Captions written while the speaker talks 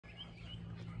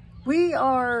We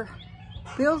are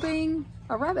building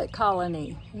a rabbit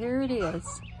colony. Here it is.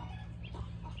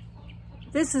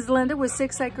 This is Linda with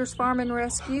 6 Acres Farm and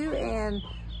Rescue, and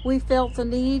we felt the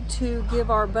need to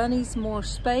give our bunnies more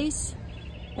space,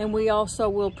 and we also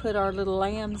will put our little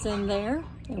lambs in there,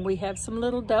 and we have some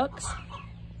little ducks.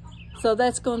 So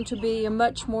that's going to be a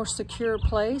much more secure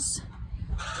place.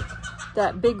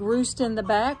 That big roost in the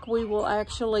back, we will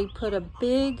actually put a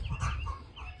big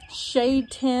shade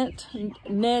tent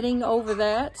netting over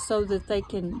that so that they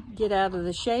can get out of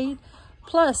the shade.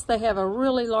 Plus, they have a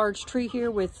really large tree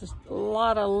here with a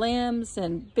lot of limbs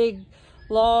and big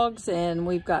logs, and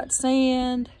we've got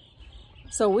sand.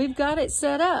 So we've got it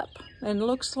set up, and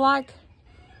looks like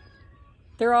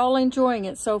they're all enjoying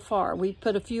it so far. We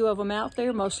put a few of them out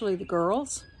there, mostly the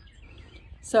girls.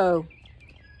 So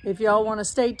if y'all want to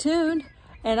stay tuned,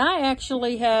 and I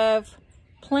actually have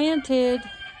planted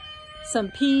some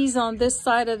peas on this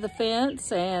side of the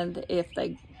fence, and if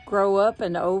they grow up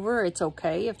and over, it's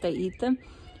okay if they eat them.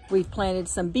 We've planted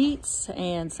some beets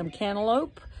and some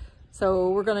cantaloupe, so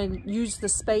we're going to use the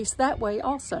space that way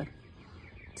also.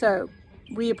 So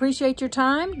we appreciate your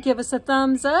time. Give us a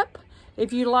thumbs up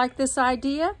if you like this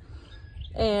idea,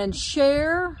 and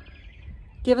share.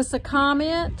 Give us a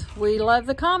comment. We love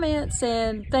the comments,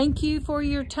 and thank you for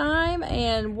your time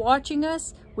and watching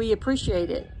us. We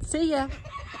appreciate it. See ya.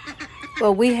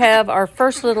 Well, we have our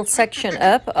first little section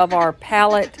up of our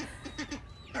pallet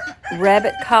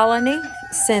rabbit colony.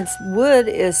 Since wood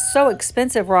is so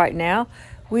expensive right now,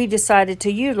 we decided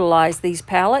to utilize these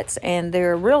pallets, and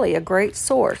they're really a great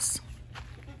source.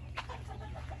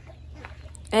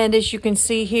 And as you can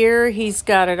see here, he's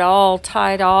got it all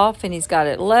tied off, and he's got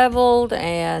it leveled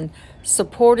and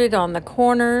supported on the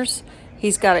corners.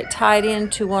 He's got it tied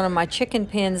into one of my chicken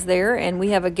pens there, and we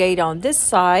have a gate on this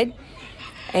side.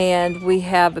 And we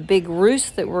have a big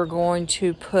roost that we're going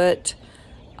to put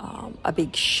a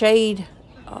big shade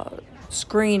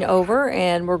screen over,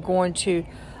 and we're going to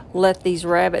let these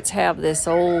rabbits have this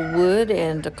old wood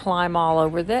and to climb all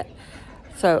over that.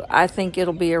 So I think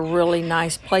it'll be a really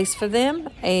nice place for them,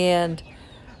 and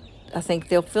I think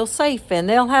they'll feel safe, and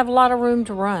they'll have a lot of room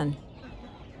to run.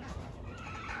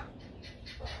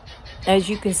 As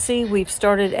you can see, we've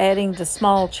started adding the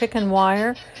small chicken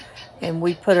wire, and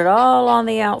we put it all on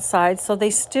the outside, so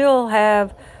they still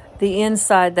have the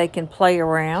inside they can play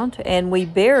around. And we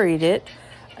buried it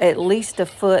at least a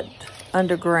foot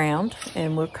underground,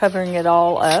 and we're covering it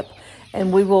all up.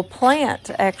 And we will plant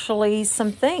actually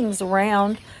some things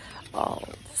around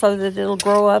so that it'll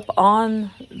grow up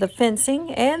on the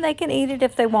fencing, and they can eat it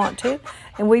if they want to.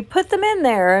 And we put them in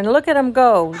there, and look at them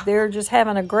go. They're just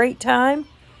having a great time.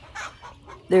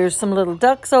 There's some little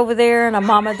ducks over there and a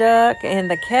mama duck,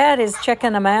 and the cat is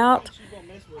checking them out.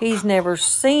 He's never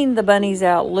seen the bunnies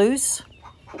out loose.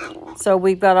 So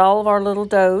we've got all of our little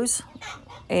does,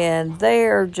 and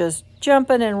they're just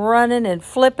jumping and running and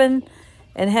flipping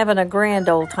and having a grand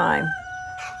old time.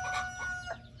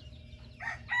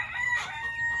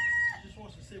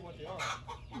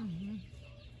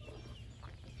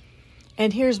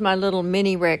 And here's my little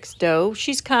mini Rex doe.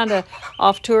 She's kind of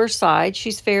off to her side.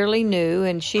 She's fairly new,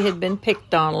 and she had been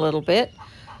picked on a little bit.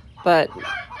 But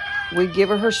we give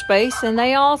her space, and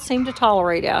they all seem to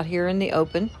tolerate out here in the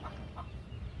open.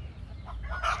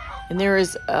 And there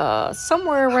is,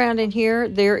 somewhere around in here,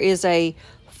 there is a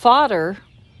fodder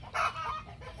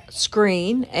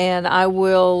screen, and I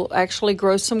will actually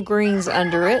grow some greens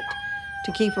under it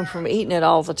to keep them from eating it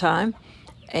all the time.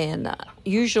 And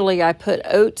usually I put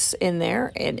oats in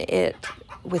there, and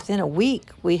within a week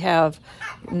we have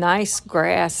nice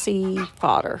grassy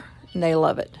fodder, and they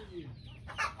love it.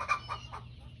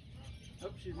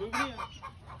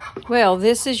 Well,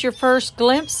 this is your first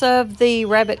glimpse of the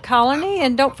rabbit colony,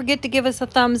 and don't forget to give us a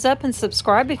thumbs up and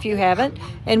subscribe if you haven't,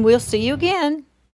 and we'll see you again.